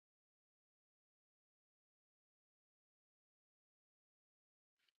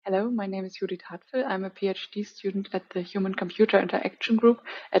Hello, my name is Judith Hartfill. I'm a PhD student at the Human-Computer Interaction Group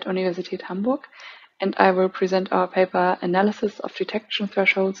at Universität Hamburg, and I will present our paper Analysis of Detection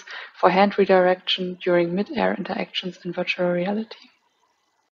Thresholds for Hand Redirection During Mid-Air Interactions in Virtual Reality.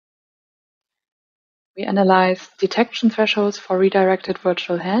 We analyze detection thresholds for redirected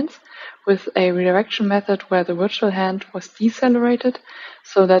virtual hands with a redirection method where the virtual hand was decelerated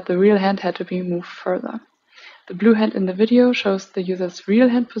so that the real hand had to be moved further. The blue hand in the video shows the user's real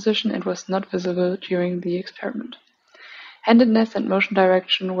hand position and was not visible during the experiment. Handedness and motion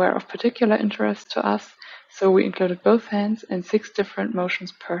direction were of particular interest to us, so we included both hands and 6 different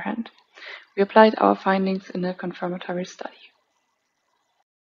motions per hand. We applied our findings in a confirmatory study.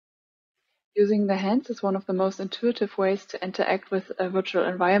 Using the hands is one of the most intuitive ways to interact with a virtual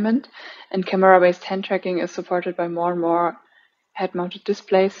environment, and camera-based hand tracking is supported by more and more head-mounted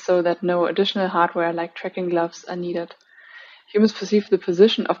displays so that no additional hardware like tracking gloves are needed. Humans perceive the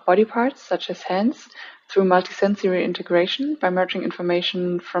position of body parts, such as hands, through multisensory integration by merging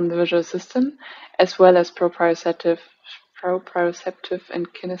information from the visual system, as well as proprioceptive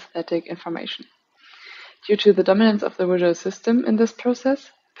and kinesthetic information. Due to the dominance of the visual system in this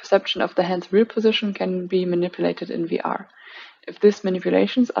process, perception of the hand's real position can be manipulated in VR. If these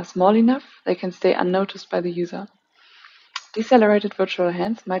manipulations are small enough, they can stay unnoticed by the user. Decelerated virtual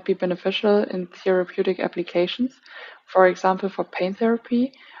hands might be beneficial in therapeutic applications, for example for pain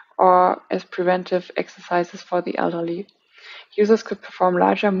therapy or as preventive exercises for the elderly. Users could perform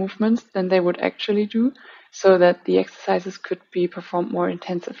larger movements than they would actually do, so that the exercises could be performed more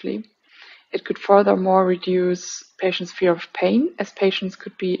intensively. It could furthermore reduce patients' fear of pain, as patients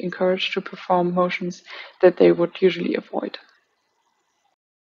could be encouraged to perform motions that they would usually avoid.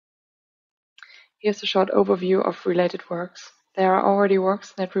 Here's a short overview of related works. There are already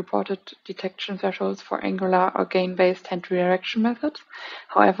works that reported detection thresholds for angular or gain-based hand redirection methods.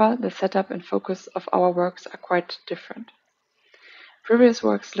 However, the setup and focus of our works are quite different. Previous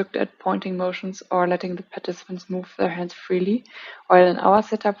works looked at pointing motions or letting the participants move their hands freely, while in our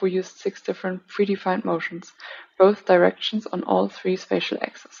setup we used 6 different predefined motions, both directions on all 3 spatial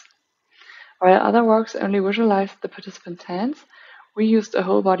axes. While other works only visualized the participants' hands, we used a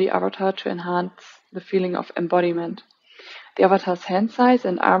whole body avatar to enhance the feeling of embodiment. The avatar's hand size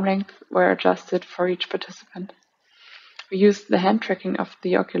and arm length were adjusted for each participant. We used the hand tracking of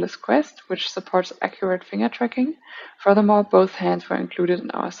the Oculus Quest, which supports accurate finger tracking. Furthermore, both hands were included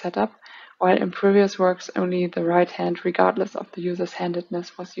in our setup, while in previous works only the right hand, regardless of the user's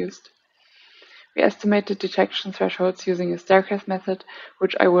handedness, was used. We estimated detection thresholds using a staircase method,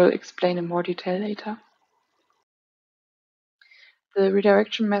 which I will explain in more detail later. The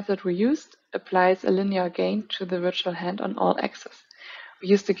redirection method we used applies a linear gain to the virtual hand on all axes. We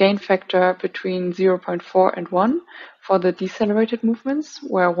used a gain factor between 0.4 and 1 for the decelerated movements,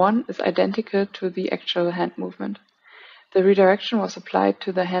 where 1 is identical to the actual hand movement. The redirection was applied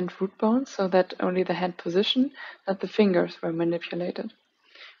to the hand root bone so that only the hand position, not the fingers, were manipulated.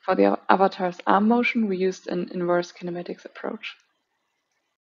 For the avatar's arm motion, we used an inverse kinematics approach.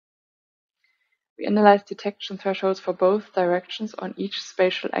 We analyzed detection thresholds for both directions on each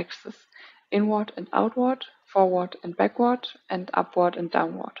spatial axis, inward and outward, forward and backward, and upward and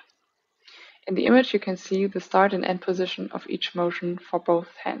downward. In the image you can see the start and end position of each motion for both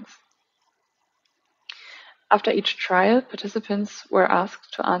hands. After each trial, participants were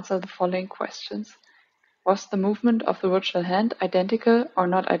asked to answer the following questions. Was the movement of the virtual hand identical or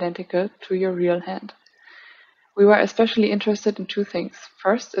not identical to your real hand? We were especially interested in 2 things.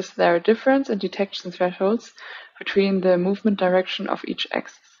 First, is there a difference in detection thresholds between the movement direction of each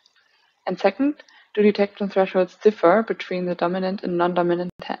axis? And second, do detection thresholds differ between the dominant and non-dominant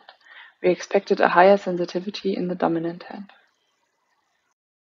hand? We expected a higher sensitivity in the dominant hand.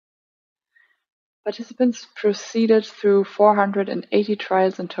 Participants proceeded through 480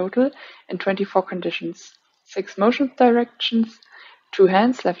 trials in total in 24 conditions, 6 motion directions, 2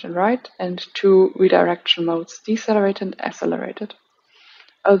 hands, left and right, and 2 redirection modes, decelerated and accelerated.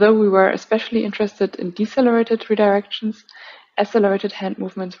 Although we were especially interested in decelerated redirections, accelerated hand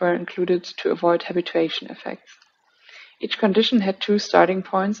movements were included to avoid habituation effects. Each condition had 2 starting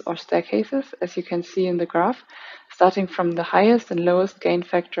points or staircases, as you can see in the graph, starting from the highest and lowest gain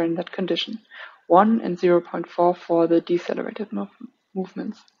factor in that condition, 1 and 0.4 for the decelerated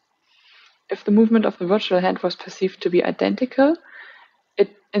movements. If the movement of the virtual hand was perceived to be identical,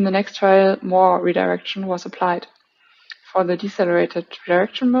 in the next trial, more redirection was applied. For the decelerated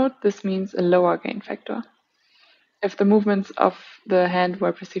redirection mode, this means a lower gain factor. If the movements of the hand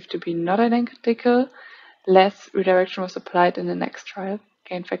were perceived to be not identical, less redirection was applied in the next trial.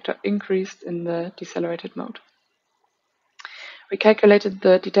 Gain factor increased in the decelerated mode. We calculated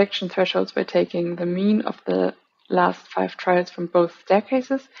the detection thresholds by taking the mean of the last 5 trials from both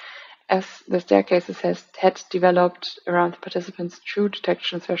staircases, as the staircases had developed around the participants' true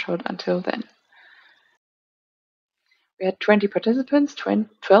detection threshold until then. We had 20 participants,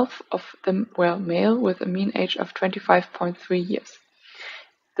 12 of them were male with a mean age of 25.3 years.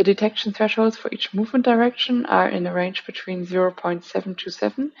 The detection thresholds for each movement direction are in a range between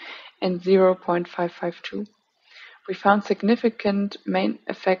 0.727 and 0.552. We found significant main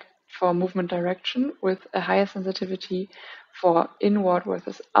effect for movement direction with a higher sensitivity for inward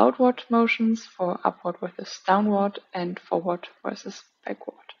versus outward motions, for upward versus downward, and forward versus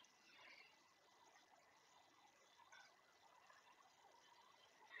backward.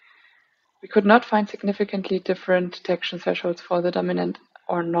 We could not find significantly different detection thresholds for the dominant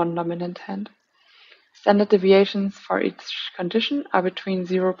or non-dominant hand. Standard deviations for each condition are between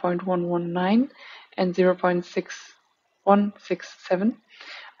 0.119 and 0.6167.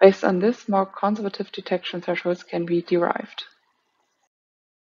 Based on this, more conservative detection thresholds can be derived.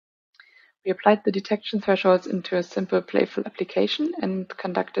 We applied the detection thresholds into a simple playful application and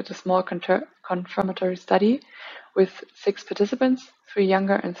conducted a small confirmatory study with 6 participants, 3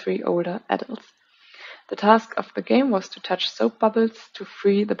 younger and 3 older adults. The task of the game was to touch soap bubbles to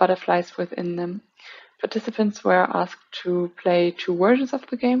free the butterflies within them. Participants were asked to play 2 versions of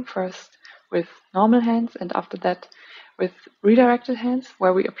the game, first with normal hands and after that with redirected hands,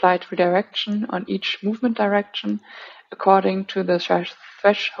 where we applied redirection on each movement direction according to the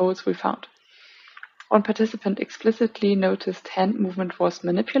thresholds we found. One participant explicitly noticed hand movement was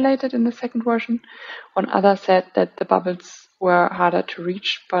manipulated in the second version. One other said that the bubbles were harder to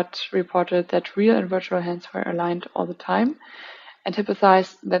reach, but reported that real and virtual hands were aligned all the time, and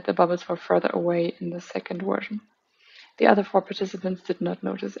hypothesized that the bubbles were further away in the second version. The other 4 participants did not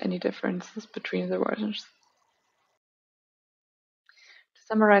notice any differences between the versions. To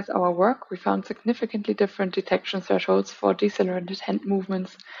summarize our work, we found significantly different detection thresholds for decelerated hand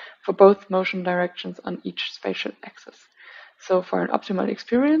movements for both motion directions on each spatial axis. So for an optimal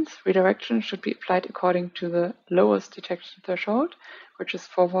experience, redirection should be applied according to the lowest detection threshold, which is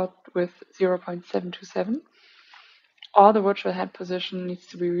forward with 0.727, or the virtual hand position needs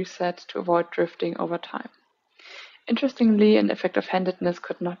to be reset to avoid drifting over time. Interestingly, an effect of handedness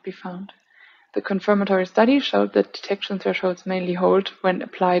could not be found. The confirmatory study showed that detection thresholds mainly hold when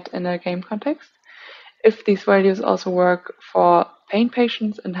applied in a game context. If these values also work for pain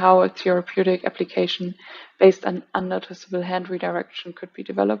patients and how a therapeutic application based on unnoticeable hand redirection could be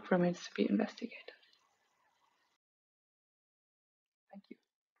developed remains to be investigated.